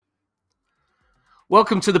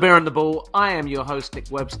Welcome to The Bear and the Ball. I am your host, Nick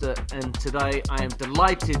Webster, and today I am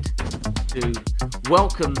delighted to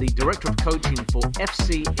welcome the Director of Coaching for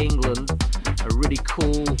FC England, a really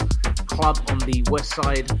cool club on the west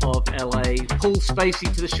side of LA, Paul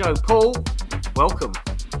Spacey, to the show. Paul, welcome.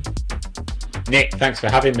 Nick, thanks for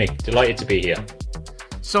having me. Delighted to be here.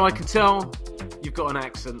 So I can tell you've got an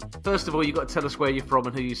accent. First of all, you've got to tell us where you're from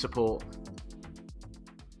and who you support.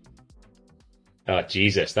 Oh,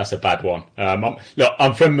 Jesus, that's a bad one.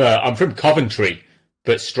 I'm from Coventry,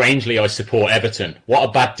 but strangely I support Everton. What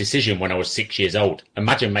a bad decision when I was 6 years old.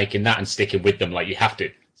 Imagine making that and sticking with them like you have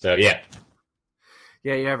to. So, yeah.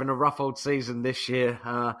 Yeah, you're having a rough old season this year,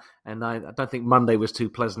 and I don't think Monday was too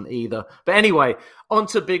pleasant either. But anyway, on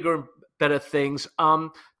to bigger and better things.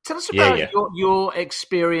 Tell us about your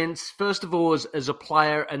experience, first of all, as a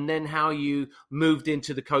player, and then how you moved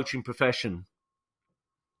into the coaching profession.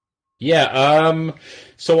 Yeah,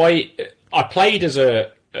 so I played as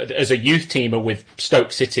a youth teamer with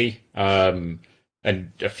Stoke City, and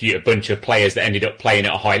a bunch of players that ended up playing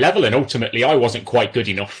at a high level, and ultimately I wasn't quite good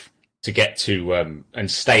enough to get to and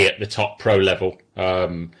stay at the top pro level.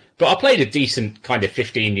 But I played a decent kind of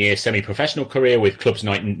 15-year semi-professional career with clubs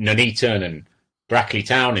like Nuneaton and Brackley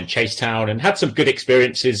Town and Chase Town, and had some good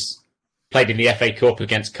experiences. Played in the FA Cup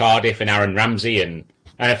against Cardiff and Aaron Ramsey and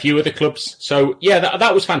a few other clubs. So, yeah,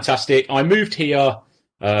 that was fantastic. I moved here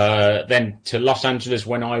then to Los Angeles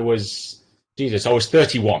when I was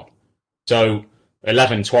 31. So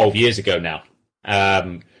 11, 12 years ago now.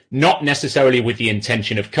 Not necessarily with the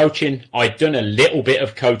intention of coaching. I'd done a little bit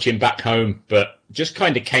of coaching back home, but just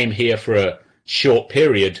kind of came here for a short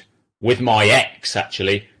period with my ex,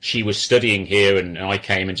 actually. She was studying here, and I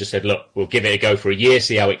came and just said, look, we'll give it a go for a year,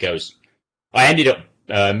 see how it goes. I ended up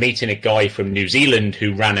meeting a guy from New Zealand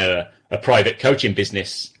who ran a private coaching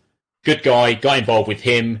business. Good guy, got involved with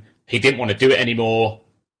him. He didn't want to do it anymore,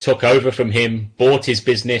 took over from him, bought his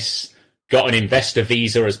business, got an investor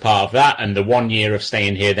visa as part of that, and the 1 year of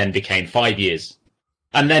staying here then became 5 years.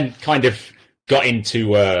 And then kind of got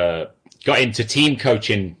into team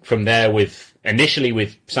coaching from there, initially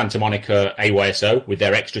with Santa Monica AYSO with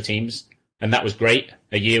their extra teams, and that was great,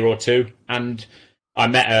 a year or two. And I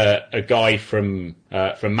met a guy from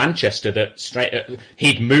Manchester that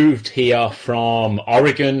he'd moved here from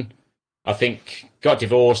Oregon, I think, got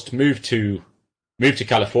divorced, moved to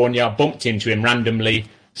California, bumped into him randomly.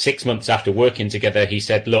 6 months after working together, he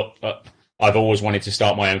said, look, I've always wanted to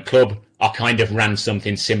start my own club. I kind of ran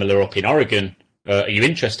something similar up in Oregon. Are you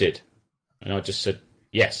interested? And I just said,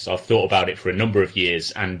 yes, I've thought about it for a number of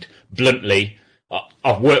years. And bluntly,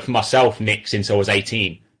 I've worked for myself, Nick, since I was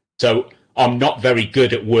 18. So I'm not very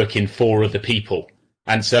good at working for other people.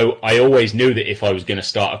 And so I always knew that if I was going to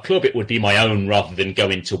start a club, it would be my own rather than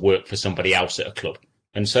going to work for somebody else at a club.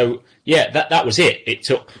 And so, yeah, that was it. It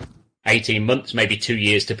took 18 months, maybe 2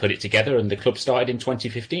 years to put it together, and the club started in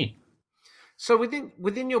 2015. So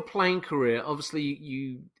within your playing career, obviously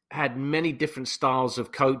you had many different styles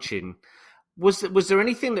of coaching. Was there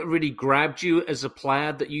anything that really grabbed you as a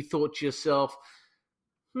player that you thought to yourself,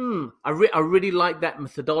 I really like that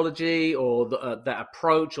methodology or that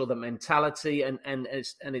approach or the mentality, and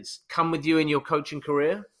it's come with you in your coaching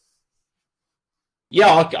career?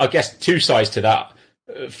 Yeah, I guess two sides to that.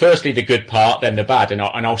 Firstly, the good part, then the bad, and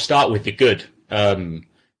I'll start with the good.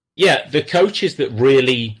 The coaches that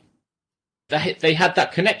really they had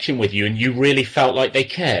that connection with you, and you really felt like they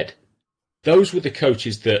cared. Those were the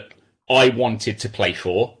coaches that I wanted to play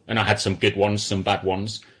for, and I had some good ones, some bad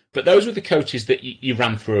ones. But those were the coaches that you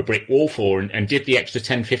ran through a brick wall for and did the extra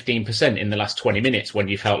 10, 15% in the last 20 minutes when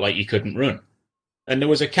you felt like you couldn't run. And there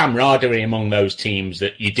was a camaraderie among those teams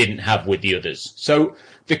that you didn't have with the others. So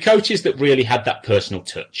the coaches that really had that personal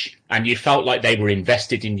touch and you felt like they were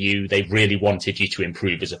invested in you, they really wanted you to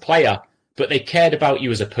improve as a player, but they cared about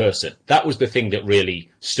you as a person. That was the thing that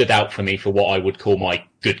really stood out for me for what I would call my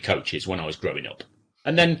good coaches when I was growing up.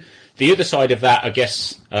 And then the other side of that, I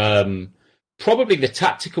guess, probably the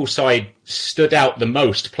tactical side stood out the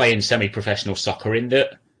most playing semi-professional soccer in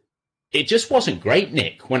that it just wasn't great,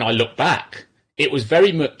 Nick, when I look back. It was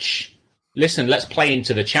very much, listen, let's play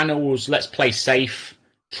into the channels, let's play safe,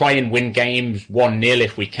 try and win games 1-0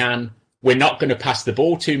 if we can. We're not going to pass the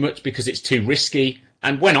ball too much because it's too risky.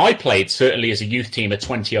 And when I played, certainly as a youth teamer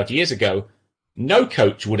 20-odd years ago, no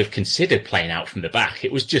coach would have considered playing out from the back.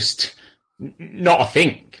 It was just not a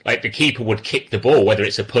thing. Like the keeper would kick the ball, whether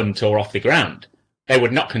it's a punt or off the ground. They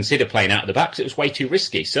would not consider playing out of the back because it was way too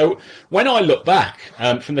risky. So when I look back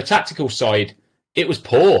from the tactical side, it was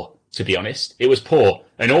poor, to be honest. It was poor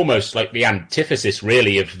and almost like the antithesis,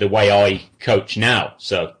 really, of the way I coach now.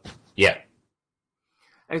 So, yeah.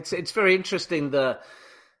 It's very interesting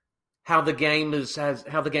how the game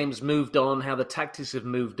has moved on, how the tactics have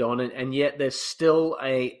moved on, and yet there's still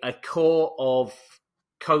a core of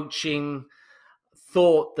coaching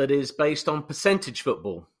thought that is based on percentage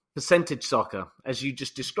football, percentage soccer, as you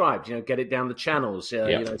just described. Get it down the channels,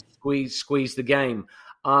 squeeze the game,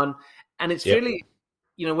 and it's really,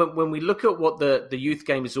 when we look at what the youth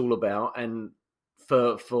game is all about, and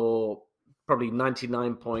for probably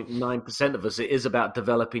 99.9% of us, it is about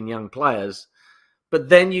developing young players. But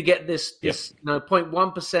then you get this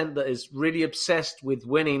 0.1% that is really obsessed with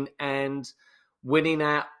winning and winning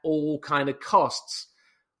at all kind of costs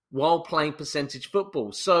while playing percentage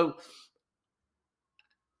football. So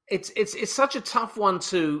it's such a tough one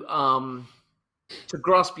to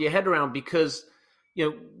grasp your head around, because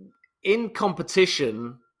in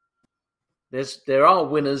competition there are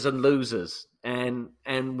winners and losers. And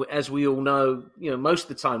as we all know, most of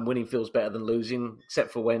the time winning feels better than losing,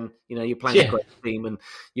 except for when, you're playing a great team and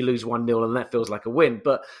you lose 1-0 and that feels like a win.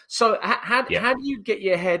 But so how do you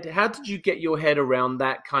get how did you get your head around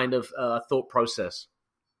that kind of thought process?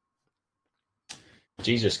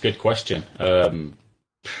 Jesus, good question.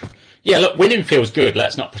 Look, winning feels good.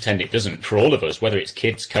 Let's not pretend it doesn't for all of us, whether it's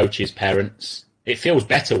kids, coaches, parents. It feels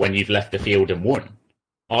better when you've left the field and won.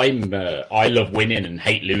 I love winning and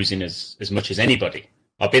hate losing as much as anybody.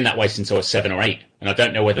 I've been that way since I was 7 or 8, and I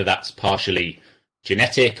don't know whether that's partially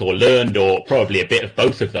genetic or learned, or probably a bit of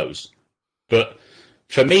both of those. But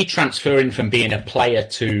for me, transferring from being a player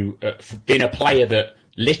to being a player that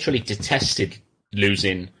literally detested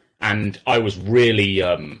losing, and I was really,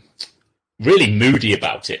 really moody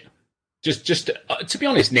about it. Just to be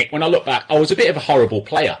honest, Nick, when I look back, I was a bit of a horrible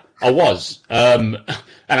player. I was. And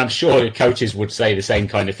I'm sure coaches would say the same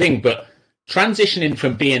kind of thing. But transitioning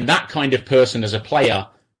from being that kind of person as a player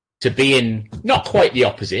to being not quite the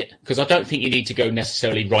opposite, because I don't think you need to go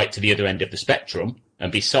necessarily right to the other end of the spectrum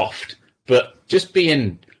and be soft, but just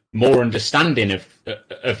being more understanding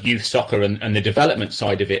of youth soccer and the development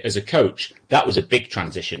side of it as a coach, that was a big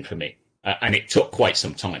transition for me. And it took quite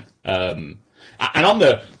some time. And on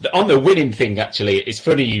the winning thing, actually, it's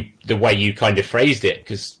funny the way you kind of phrased it,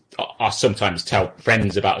 because I sometimes tell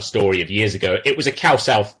friends about a story of years ago. It was a Cow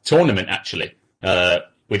South tournament, actually,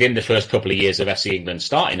 within the first couple of years of FC England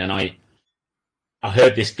starting, and I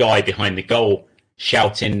heard this guy behind the goal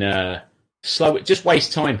shouting, "Slow it! Just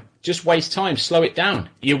waste time! Just waste time! Slow it down!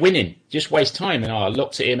 You're winning! Just waste time!" And I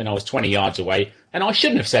looked at him, and I was 20 yards away, and I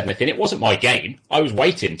shouldn't have said anything. It wasn't my game. I was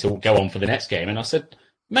waiting to go on for the next game, and I said,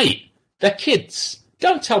 "Mate, they're kids.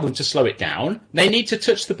 Don't tell them to slow it down. They need to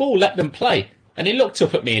touch the ball. Let them play." And he looked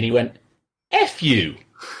up at me and he went, "F you."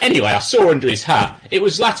 Anyway, I saw under his hat, it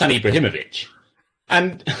was Zlatan Ibrahimovic.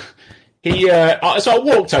 And so I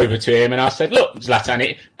walked over to him and I said, "Look,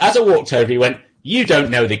 Zlatan," as I walked over, he went, "You don't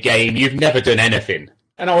know the game. You've never done anything."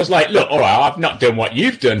 And I was like, "Look, all right, I've not done what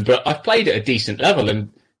you've done, but I've played at a decent level. And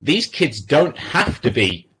these kids don't have to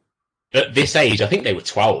be at this age." I think they were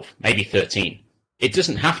 12, maybe 13. It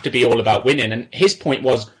doesn't have to be all about winning. And his point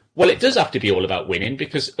was, well, it does have to be all about winning,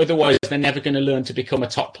 because otherwise they're never going to learn to become a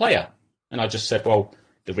top player. And I just said, well,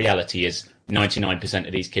 the reality is 99%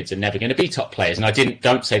 of these kids are never going to be top players. And I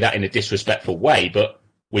don't say that in a disrespectful way, but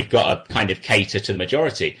we've got to kind of cater to the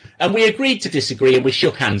majority. And we agreed to disagree and we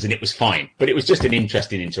shook hands and it was fine. But it was just an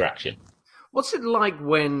interesting interaction. What's it like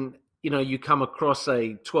when, you come across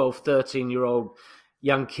a 12, 13-year-old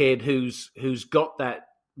young kid who's got that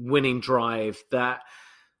winning drive, that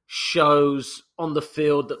shows on the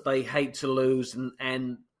field that they hate to lose,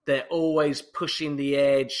 and they're always pushing the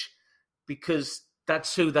edge because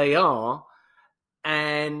that's who they are,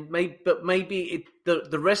 and maybe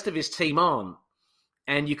the rest of his team aren't,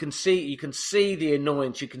 and you can see the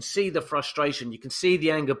annoyance, you can see the frustration, you can see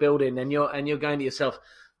the anger building, and you're going to yourself,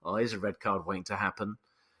 "Oh, here's a red card waiting to happen."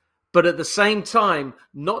 But at the same time,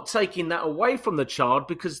 not taking that away from the child,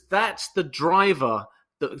 because that's the driver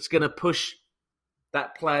that's going to push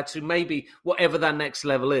that player to maybe whatever that next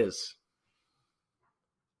level is.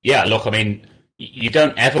 Yeah, look, I mean, you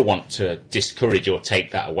don't ever want to discourage or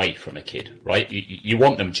take that away from a kid, right? You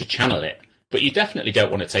want them to channel it, but you definitely don't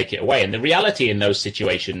want to take it away. And the reality in those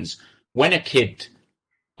situations, when a kid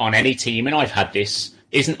on any team, and I've had this,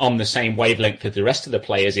 isn't on the same wavelength as the rest of the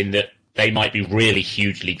players, in that they might be really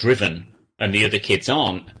hugely driven and the other kids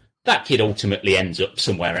aren't, that kid ultimately ends up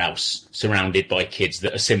somewhere else, surrounded by kids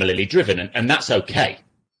that are similarly driven, and that's okay.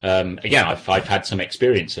 Again, I've had some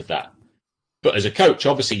experience of that. But as a coach,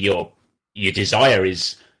 obviously your desire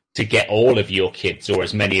is to get all of your kids, or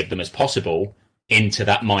as many of them as possible, into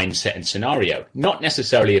that mindset and scenario. Not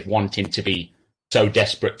necessarily of wanting to be so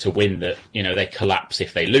desperate to win that, they collapse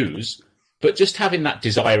if they lose, but just having that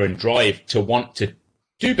desire and drive to want to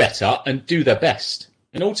do better and do their best.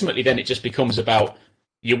 And ultimately then it just becomes about,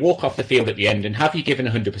 you walk off the field at the end and have you given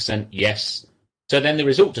 100%? Yes. So then the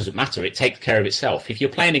result doesn't matter. It takes care of itself. If you're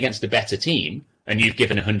playing against a better team and you've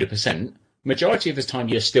given 100%, majority of the time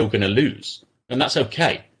you're still going to lose. And that's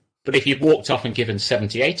okay. But if you've walked off and given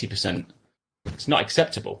 70, 80%, it's not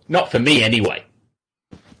acceptable. Not for me anyway.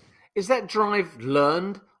 Is that drive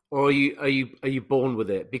learned, or are you born with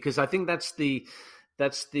it? Because I think that's the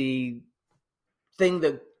thing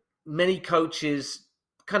that many coaches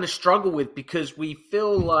kind of struggle with, because we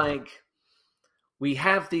feel like we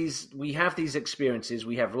have these experiences.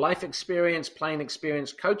 We have life experience, playing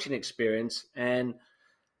experience, coaching experience, and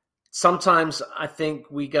sometimes I think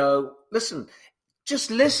we go, listen, just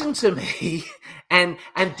listen to me and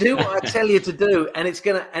do what I tell you to do, and it's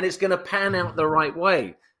gonna pan out the right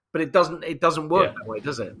way. But it doesn't work that way,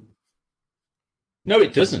 does it? No,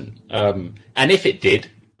 it doesn't. And if it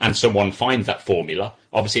did, and someone finds that formula,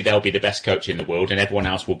 obviously they'll be the best coach in the world, and everyone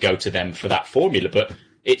else will go to them for that formula. But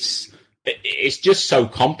it's just so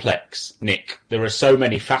complex, Nick. There are so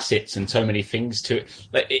many facets and so many things to it.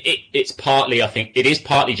 It's partly, I think, it is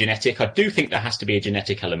partly genetic. I do think there has to be a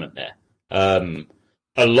genetic element there.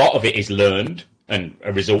 A lot of it is learned and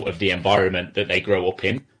a result of the environment that they grow up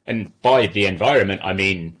in. And by the environment, I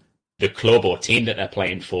mean the club or team that they're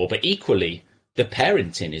playing for. But equally, the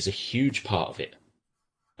parenting is a huge part of it.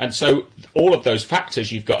 And so all of those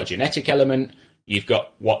factors, you've got a genetic element, you've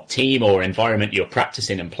got what team or environment you're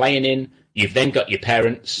practicing and playing in, you've then got your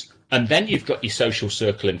parents, and then you've got your social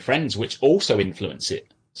circle and friends, which also influence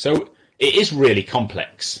it. So it is really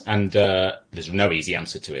complex, and there's no easy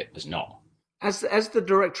answer to it. There's not. As the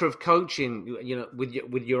director of coaching, you know, with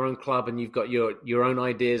your own club, and you've got your own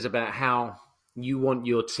ideas about how you want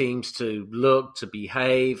your teams to look, to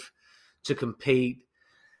behave, to compete.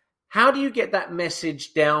 How do you get that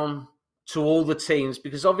message down to all the teams?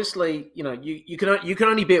 Because obviously, you know, you can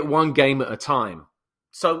only be at one game at a time.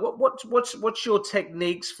 So what's your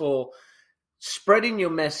techniques for spreading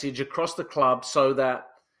your message across the club so that,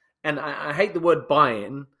 and I hate the word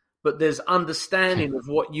buy-in, but there's understanding of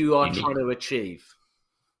what you are trying to achieve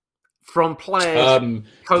from players,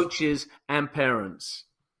 coaches, and parents?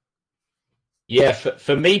 Yeah,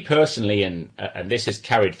 for me personally, and this has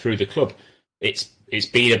carried through the club, it's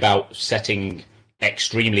been about setting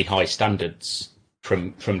extremely high standards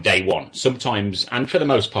from day one. Sometimes, and for the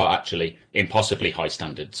most part, actually, impossibly high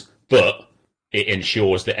standards. But it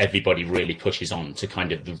ensures that everybody really pushes on to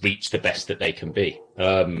kind of reach the best that they can be.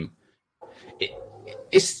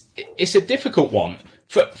 It's a difficult one.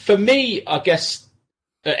 For me, I guess,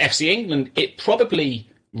 at FC England, it probably,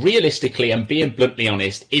 realistically and being bluntly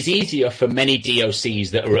honest, is easier for many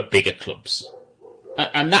DOCs that are at bigger clubs.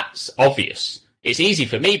 And that's obvious. It's easy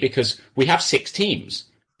for me because we have 6 teams.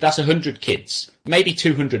 That's 100 kids, maybe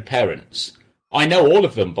 200 parents. I know all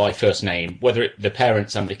of them by first name, whether the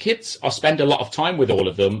parents and the kids. I spend a lot of time with all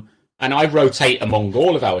of them, and I rotate among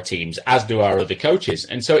all of our teams, as do our other coaches.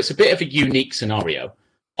 And so it's a bit of a unique scenario.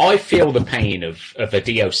 I feel the pain of a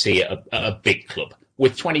DOC at a big club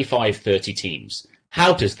with 25, 30 teams.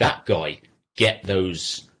 How does that guy get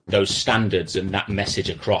those standards and that message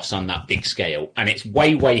across on that big scale? And it's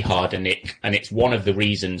way, way harder, Nick. And it's one of the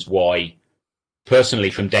reasons why, personally,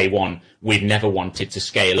 from day one, we've never wanted to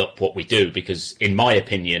scale up what we do, because, in my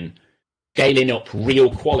opinion, scaling up real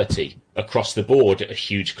quality across the board at a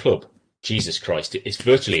huge club, Jesus Christ, it's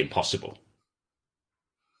virtually impossible.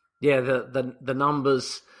 Yeah, the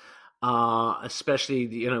numbers are, especially,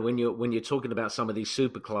 you know, when you're talking about some of these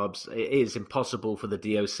super clubs, it is impossible for the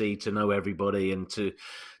DOC to know everybody and to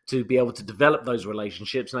be able to develop those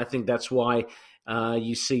relationships. And I think that's why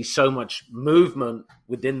you see so much movement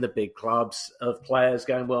within the big clubs of players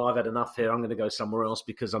going, well, I've had enough here, I'm going to go somewhere else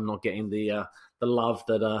because I'm not getting the love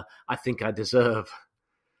that I think I deserve.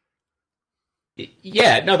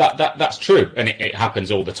 Yeah, no, that's true, and it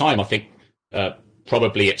happens all the time. I think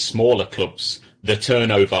probably at smaller clubs, the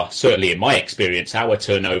turnover, certainly in my experience, our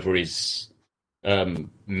turnover is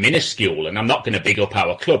minuscule. And I'm not going to big up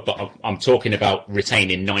our club, but I'm talking about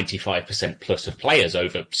retaining 95% plus of players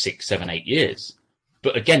over 6, 7, 8 years.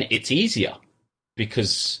 But again, it's easier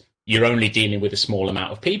because you're only dealing with a small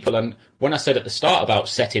amount of people. And when I said at the start about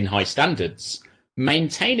setting high standards,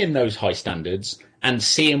 maintaining those high standards and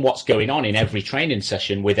seeing what's going on in every training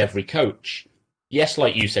session with every coach. Yes,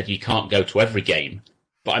 like you said, you can't go to every game,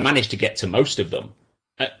 but I managed to get to most of them.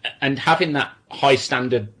 And having that high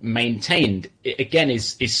standard maintained, again,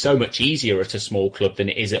 is so much easier at a small club than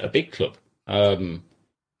it is at a big club.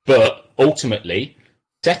 But ultimately,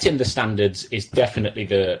 setting the standards is definitely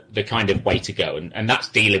the kind of way to go. And that's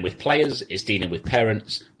dealing with players, it's dealing with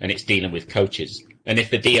parents, and it's dealing with coaches. And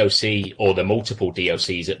if the DOC or the multiple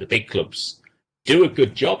DOCs at the big clubs do a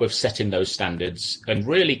good job of setting those standards and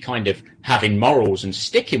really kind of having morals and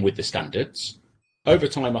sticking with the standards, over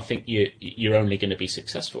time, I think you're only going to be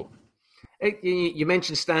successful. You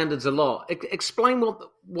mentioned standards a lot. Explain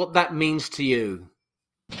what that means to you.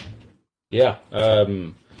 Yeah.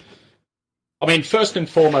 I mean, first and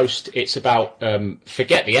foremost, it's about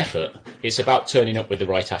forget the effort. It's about turning up with the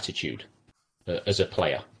right attitude as a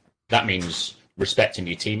player. That means respecting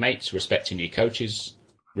your teammates, respecting your coaches,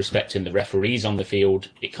 respecting the referees on the field.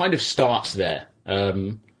 It kind of starts there.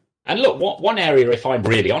 And look, one area, if I'm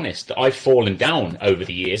really honest, that I've fallen down over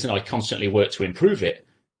the years and I constantly work to improve it,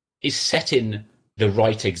 is setting the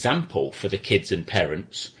right example for the kids and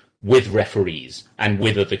parents with referees and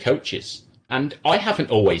with other coaches. And I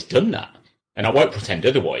haven't always done that, and I won't pretend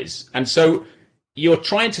otherwise. And so you're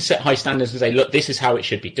trying to set high standards and say, look, this is how it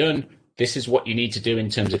should be done. This is what you need to do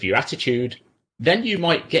in terms of your attitude. Then you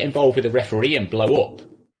might get involved with a referee and blow up.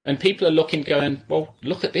 And people are looking, going, well,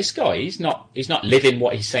 look at this guy. He's not living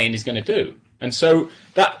what he's saying he's going to do. And so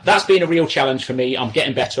that's been a real challenge for me. I'm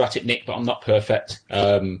getting better at it, Nick, but I'm not perfect.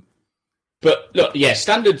 But look, yeah,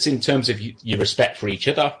 standards in terms of your respect for each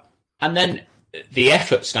other, and then the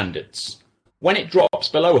effort standards. When it drops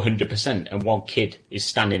below 100% and one kid is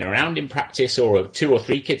standing around in practice, or 2 or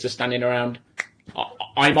 3 kids are standing around,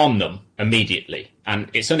 I'm on them immediately, and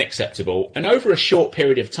it's unacceptable. And over a short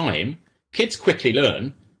period of time, kids quickly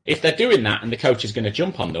learn if they're doing that and the coach is going to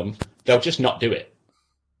jump on them, they'll just not do it.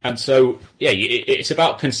 And so, yeah, it's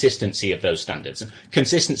about consistency of those standards.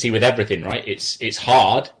 Consistency with everything, right? It's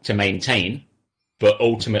hard to maintain, but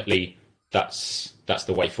ultimately that's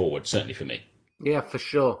the way forward, certainly for me. Yeah, for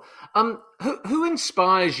sure. Who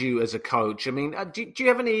inspires you as a coach? I mean, do you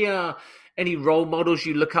have any role models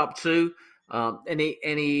you look up to?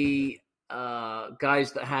 Any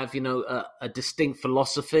guys that have a distinct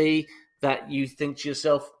philosophy that you think to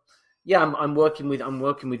yourself, yeah, I'm working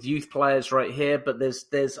with youth players right here, but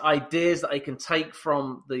there's ideas that I can take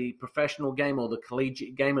from the professional game or the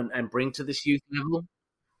collegiate game and bring to this youth level?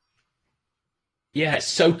 Yeah, it's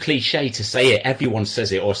so cliche to say it. Everyone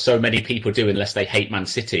says it, or so many people do, unless they hate Man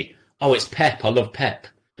City. Oh, it's Pep. I love Pep.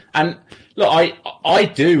 And look, I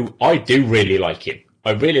do really like him.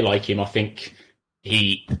 I really like him. I think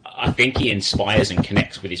he inspires and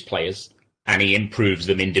connects with his players, and he improves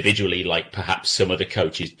them individually, like perhaps some other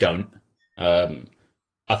coaches don't.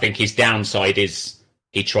 I think his downside is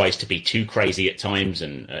he tries to be too crazy at times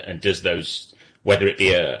and does those, whether it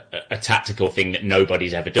be a tactical thing that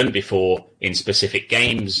nobody's ever done before in specific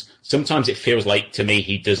games. Sometimes it feels like, to me,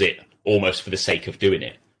 he does it almost for the sake of doing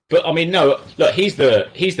it. But I mean, no, look, he's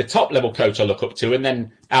the top level coach I look up to. And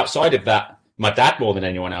then outside of that, my dad more than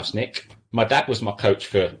anyone else, Nick. My dad was my coach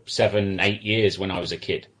for 7-8 years when I was a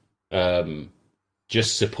kid.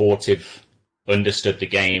 Just supportive, understood the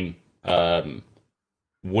game,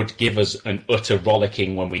 would give us an utter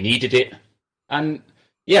rollicking when we needed it. And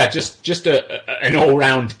yeah, just an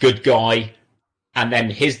all-round good guy. And then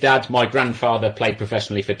his dad, my grandfather, played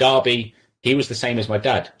professionally for Derby. He was the same as my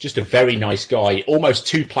dad, just a very nice guy, almost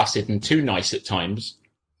too placid and too nice at times.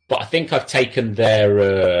 But I think I've taken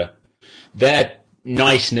their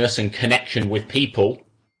niceness and connection with people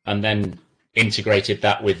and then integrated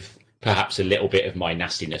that with perhaps a little bit of my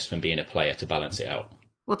nastiness from being a player to balance it out.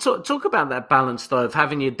 Well, talk about that balance, though, of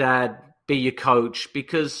having your dad be your coach,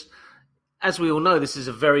 because as we all know, this is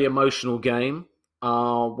a very emotional game.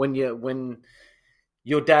 When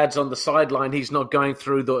your dad's on the sideline, he's not going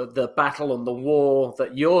through the battle and the war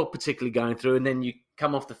that you're particularly going through, and then you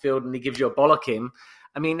come off the field and he gives you a bollocking.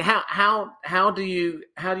 I mean, how do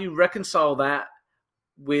you reconcile that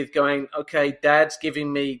with going, okay, dad's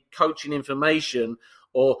giving me coaching information,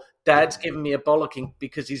 or dad's giving me a bollocking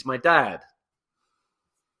because he's my dad?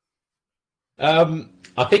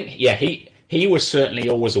 I think, yeah, he was certainly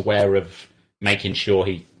always aware of making sure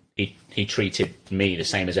he treated me the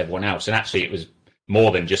same as everyone else. And actually, it was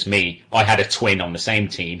more than just me. I had a twin on the same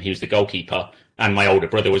team. He was the goalkeeper, and my older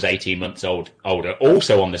brother was 18 months older,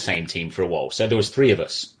 also on the same team for a while. So there was 3 of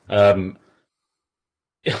us.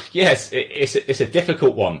 Yes, it's a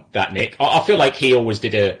difficult one, that, Nick. I feel like he always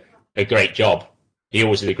did a great job. He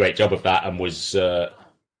always did a great job of that, and was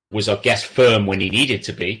I guess firm when he needed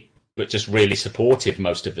to be, but just really supportive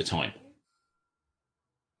most of the time.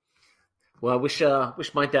 Well, I wish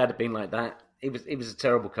my dad had been like that. He was a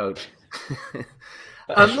terrible coach.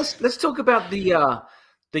 Let's talk about the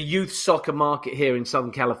youth soccer market here in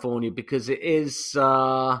Southern California, because it is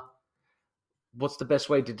what's the best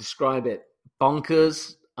way to describe it?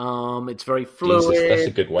 bonkers. It's very fluid. Jesus, that's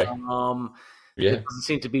a good way. There doesn't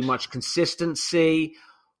seem to be much consistency.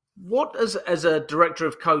 What, as a director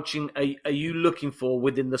of coaching, are you looking for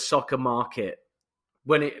within the soccer market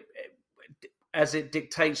as it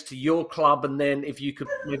dictates to your club, and then if you could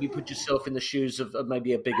maybe put yourself in the shoes of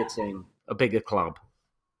maybe a bigger team, a bigger club?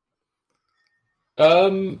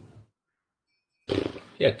 Yeah,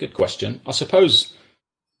 good question. I suppose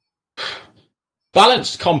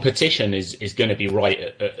balanced competition is going to be right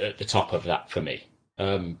at the top of that for me,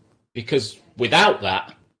 because without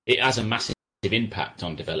that, it has a massive impact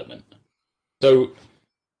on development. So,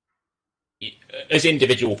 as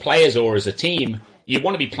individual players or as a team, you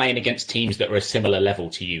want to be playing against teams that are a similar level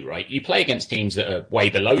to you, right? You play against teams that are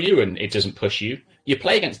way below you and it doesn't push you. You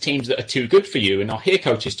play against teams that are too good for you. And I hear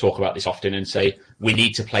coaches talk about this often and say, we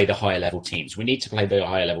need to play the higher level teams. We need to play the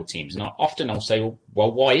higher level teams. And I'll say,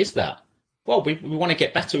 well, why is that? Well, we want to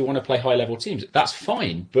get better. We want to play high level teams. That's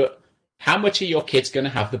fine. But how much are your kids going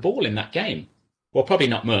to have the ball in that game? Well, probably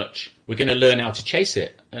not much. We're going to learn how to chase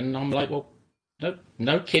it. And I'm like, well,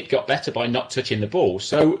 no kid got better by not touching the ball.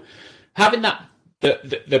 So having that,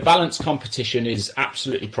 the balanced competition is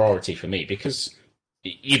absolutely priority for me, because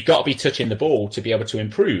you've got to be touching the ball to be able to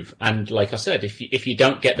improve. And like I said, if you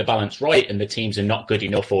don't get the balance right and the teams are not good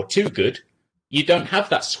enough or too good, you don't have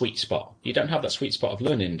that sweet spot. You don't have that sweet spot of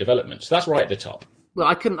learning and development. So that's right at the top. Well,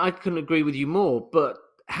 I couldn't agree with you more. But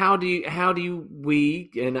how do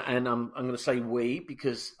we, and I'm going to say we,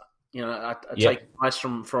 because I take advice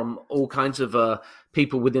from all kinds of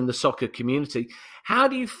people within the soccer community. How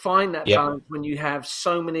do you find that balance when you have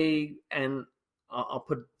so many, and I'll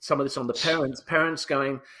put some of this on the parents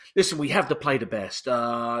going, listen, we have to play the best.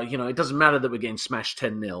 It doesn't matter that we're getting smashed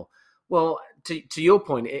 10-0. Well, to your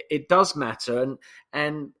point, it does matter.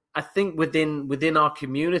 And I think within our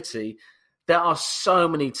community, there are so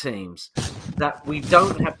many teams that we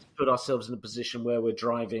don't have to put ourselves in a position where we're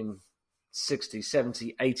driving 60,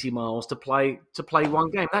 70, 80 miles to play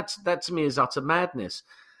one game. That to me is utter madness.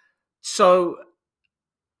 So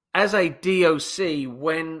as a DOC,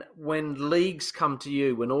 when leagues come to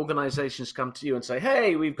you, when organizations come to you and say,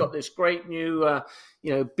 hey, we've got this great new,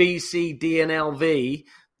 BCDNLV,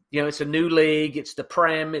 it's a new league, it's the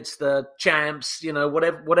Prem, it's the Champs,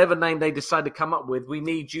 whatever name they decide to come up with, we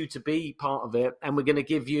need you to be part of it, and we're going to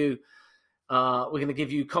give you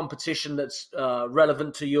competition that's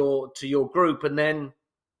relevant to your group, and then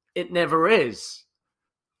it never is.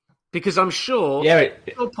 Because I'm sure,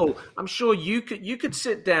 Paul, I'm sure you could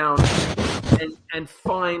sit down and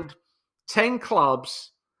find 10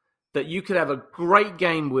 clubs that you could have a great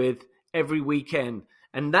game with every weekend,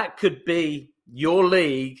 and that could be your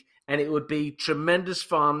league, and it would be tremendous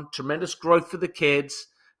fun, tremendous growth for the kids,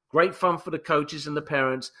 great fun for the coaches and the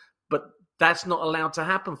parents, but that's not allowed to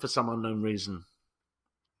happen for some unknown reason.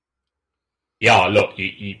 Yeah, look,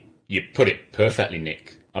 you put it perfectly,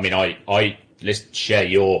 Nick. I mean, I share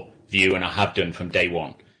your view, and I have done from day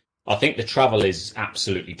one. I think the travel is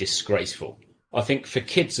absolutely disgraceful. I think for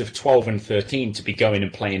kids of 12 and 13 to be going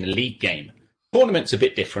and playing a league game, tournament's a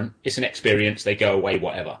bit different. It's an experience. They go away,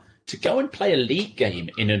 whatever. To go and play a league game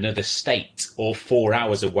in another state or 4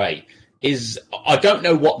 hours away is, I don't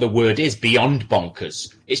know what the word is, beyond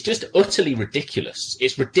bonkers. It's just utterly ridiculous.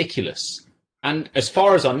 It's ridiculous. And as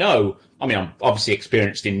far as I know, I mean, I'm obviously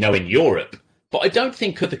experienced in knowing Europe, but I don't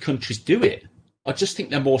think other countries do it. I just think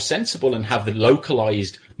they're more sensible and have the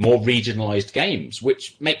localized, more regionalized games,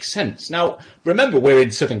 which makes sense. Now, remember, we're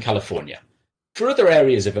in Southern California. For other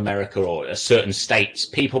areas of America or certain states,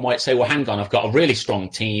 people might say, well, hang on, I've got a really strong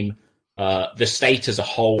team. The state as a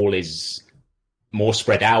whole is more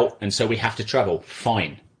spread out, and so we have to travel.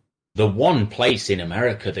 Fine. The one place in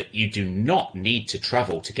America that you do not need to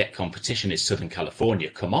travel to get competition is Southern California.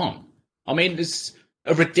 Come on. I mean, there's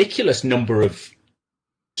a ridiculous number of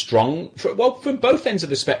from both ends of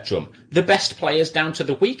the spectrum, the best players down to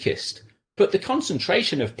the weakest. But the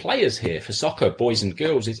concentration of players here for soccer, boys and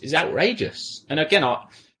girls, is outrageous. And again,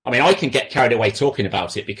 I can get carried away talking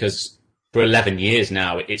about it because for 11 years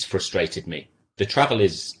now, it's frustrated me. The travel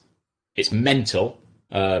it's mental.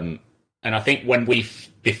 And I think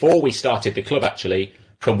before we started the club, actually,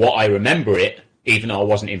 from what I remember it, even though I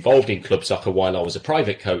wasn't involved in club soccer while I was a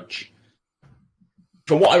private coach,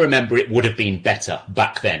 from what I remember, it would have been better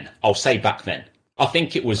back then. I'll say back then. I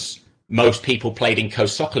think it was most people played in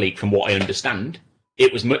Coast Soccer League, from what I understand.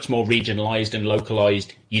 It was much more regionalised and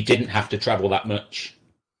localised. You didn't have to travel that much.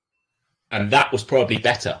 And that was probably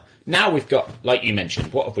better. Now we've got, like you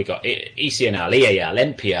mentioned, what have we got? ECNL, EAL,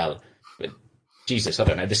 NPL. Jesus, I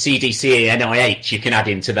don't know. The CDC, NIH, you can add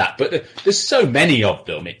into that. But there's so many of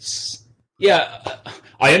them. Yeah,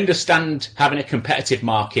 I understand having a competitive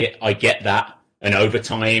market. I get that. And over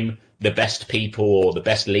time, the best people or the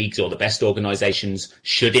best leagues or the best organizations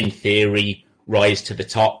should, in theory, rise to the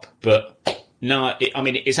top. But no,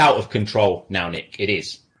 it's out of control now, Nick. It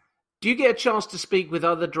is. Do you get a chance to speak with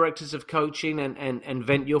other directors of coaching and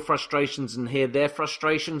vent your frustrations and hear their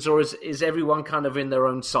frustrations, or is everyone kind of in their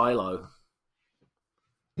own silo?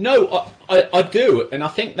 No, I do. And I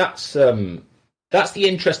think that's the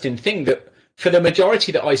interesting thing, that for the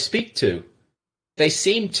majority that I speak to, they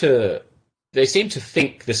seem to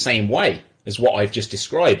think the same way as what I've just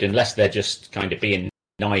described, unless they're just kind of being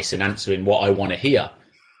nice and answering what I want to hear.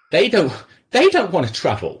 They don't want to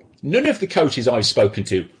travel. None of the coaches I've spoken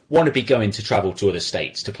to want to be going to travel to other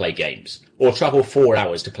states to play games or travel 4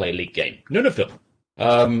 hours to play a league game. None of them.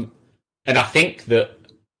 And I think that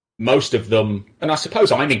most of them, and I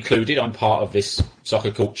suppose I'm included, I'm part of this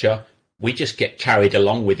soccer culture, we just get carried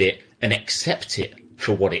along with it and accept it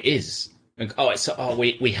for what it is. And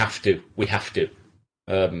we have to.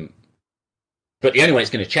 But the only way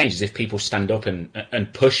it's going to change is if people stand up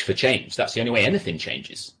and push for change. That's the only way anything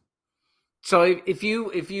changes. So if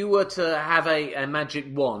you were to have a magic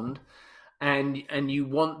wand and you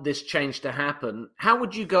want this change to happen, how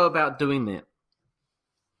would you go about doing that?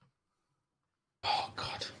 Oh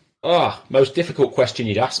God. Most difficult question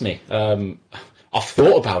you'd ask me. I've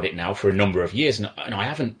thought about it now for a number of years, and I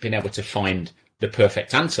haven't been able to find the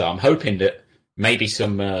perfect answer. I'm hoping that maybe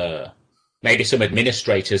some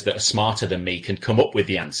administrators that are smarter than me can come up with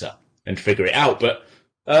the answer and figure it out. But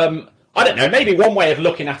I don't know. Maybe one way of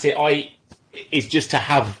looking at it is just to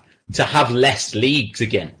have less leagues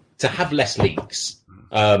again, to have less leagues,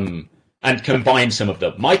 and combine some of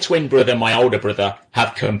them. My twin brother, my older brother,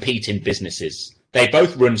 have competing businesses. They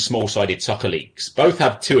both run small-sided soccer leagues. Both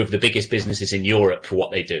have two of the biggest businesses in Europe for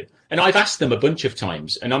what they do. And I've asked them a bunch of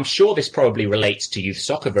times, and I'm sure this probably relates to youth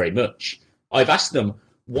soccer very much. I've asked them,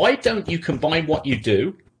 why don't you combine what you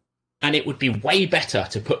do? And it would be way better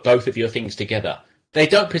to put both of your things together. They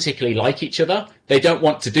don't particularly like each other. They don't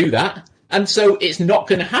want to do that. And so it's not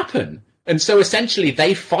going to happen. And so essentially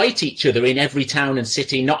they fight each other in every town and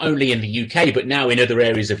city, not only in the UK, but now in other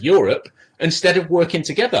areas of Europe, instead of working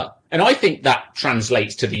together. And I think that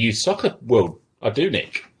translates to the youth soccer world. I do,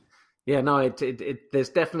 Nick. Yeah, no, there's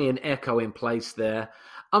definitely an echo in place there.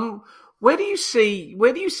 Where do you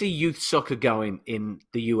see youth soccer going in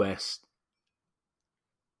the US?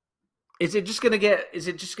 Is it just going to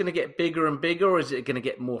get bigger and bigger, or is it going to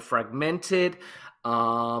get more fragmented?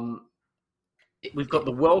 We've got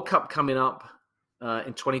the World Cup coming up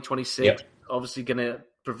in 2026. Yep. Obviously, going to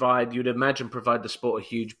provide the sport a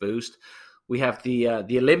huge boost. We have the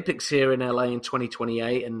Olympics here in LA in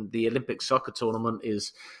 2028, and the Olympic soccer tournament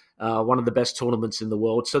is one of the best tournaments in the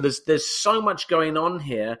world. So there's so much going on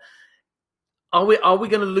here. Are we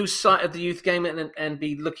going to lose sight of the youth game and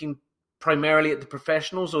be looking primarily at the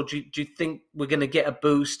professionals, or do you think we're going to get a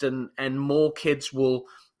boost and more kids will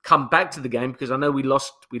come back to the game? Because I know we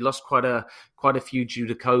lost quite a few due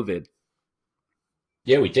to COVID.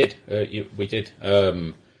 Yeah, we did. We did.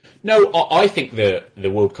 No, I think the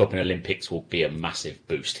World Cup and Olympics will be a massive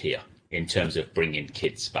boost here in terms of bringing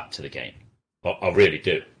kids back to the game. I really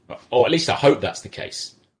do. Or at least I hope that's the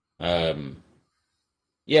case.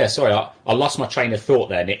 Yeah, sorry, I lost my train of thought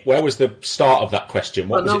there, Nick. Where was the start of that question?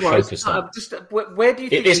 What was it focused on? Where do you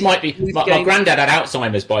think... This might be... My granddad had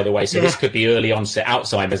Alzheimer's, by the way, so this could be early onset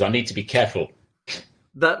Alzheimer's. I need to be careful.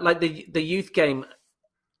 The youth game...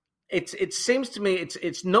 It seems to me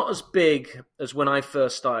it's not as big as when I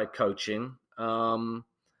first started coaching.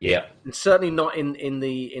 Yeah, and certainly not in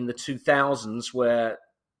the 2000s, where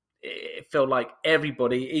it felt like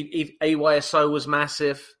everybody. AYSO was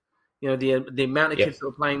massive. You know, the amount of kids that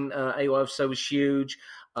were playing AYSO was huge.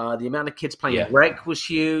 The amount of kids playing rec was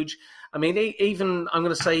huge. I mean, even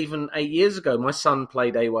 8 years ago, my son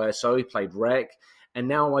played AYSO. He played rec, and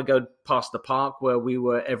now I go past the park where we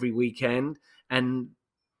were every weekend, and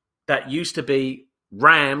that used to be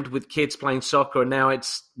rammed with kids playing soccer, and now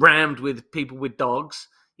it's rammed with people with dogs,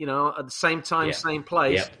 you know, at the same time, same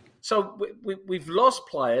place. Yep. So we've lost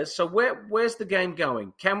players. So where's the game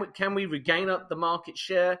going? Can we regain up the market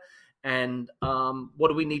share? And what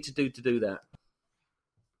do we need to do that?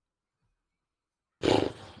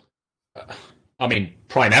 I mean,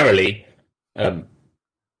 primarily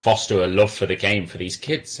foster a love for the game for these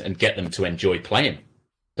kids and get them to enjoy playing.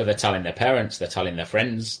 So they're telling their parents, they're telling their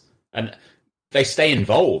friends, and they stay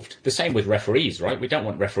involved. The same with referees, right? We don't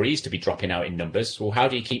want referees to be dropping out in numbers. Well, how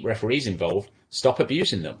do you keep referees involved? Stop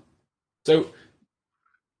abusing them. So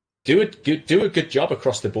do a good job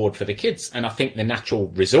across the board for the kids. And I think the natural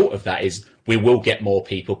result of that is we will get more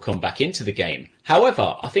people come back into the game.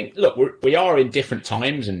 However, I think, look, we are in different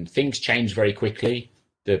times and things change very quickly.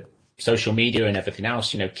 The social media and everything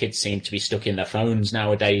else, kids seem to be stuck in their phones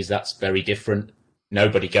nowadays. That's very different.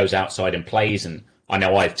 Nobody goes outside and plays. And I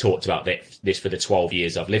know I've talked about this for the 12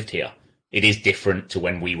 years I've lived here. It is different to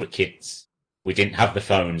when we were kids. We didn't have the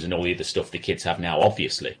phones and all the other stuff the kids have now,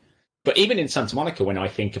 obviously. But even in Santa Monica, when I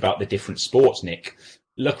think about the different sports, Nick,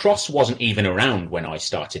 lacrosse wasn't even around when I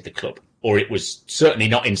started the club. Or it was certainly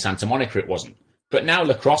not in Santa Monica, it wasn't. But now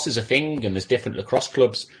lacrosse is a thing and there's different lacrosse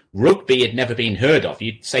clubs. Rugby had never been heard of.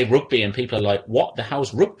 You'd say rugby and people are like, what the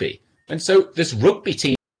hell's rugby? And so there's rugby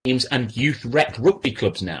teams and youth rec rugby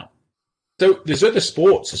clubs now. So there's other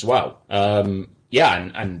sports as well. And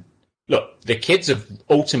look, the kids have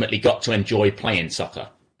ultimately got to enjoy playing soccer.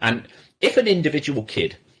 And if an individual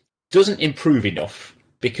kid doesn't improve enough,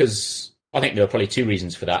 because I think there are probably two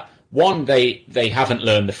reasons for that. One, they haven't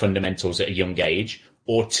learned the fundamentals at a young age.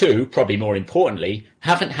 Or two, probably more importantly,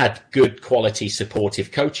 haven't had good quality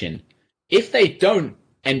supportive coaching. If they don't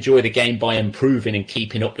enjoy the game by improving and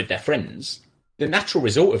keeping up with their friends, the natural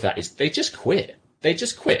result of that is they just quit. They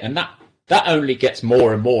just quit. And that only gets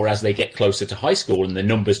more and more as they get closer to high school and the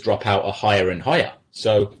numbers drop out are higher and higher.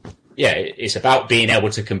 So, yeah, it's about being able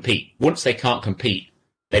to compete. Once they can't compete,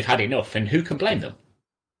 they've had enough, and who can blame them?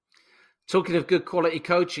 Talking of good quality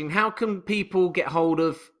coaching, how can people get hold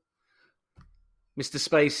of Mr.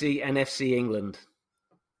 Spacey and FC England?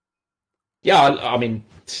 Yeah, I mean,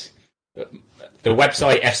 the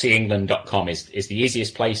website fcengland.com is the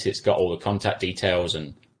easiest place. It's got all the contact details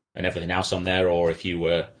and everything else on there. Or if you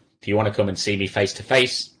want to come and see me face to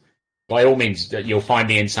face, by all means, you'll find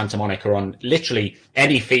me in Santa Monica on literally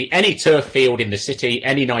any turf field in the city,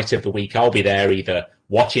 any night of the week. I'll be there either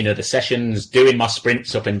watching other sessions, doing my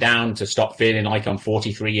sprints up and down to stop feeling like I'm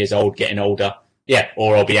 43 years old, getting older. Yeah,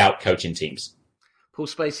 or I'll be out coaching teams. Paul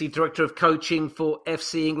Spacey, Director of Coaching for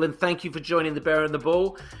FC England. Thank you for joining the Bear and the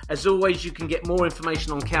Ball. As always, you can get more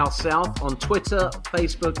information on Cal South on Twitter,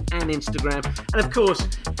 Facebook and Instagram. And of course,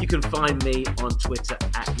 you can find me on Twitter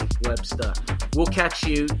at Nick Webster. We'll catch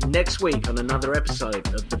you next week on another episode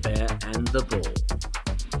of the Bear and the Ball.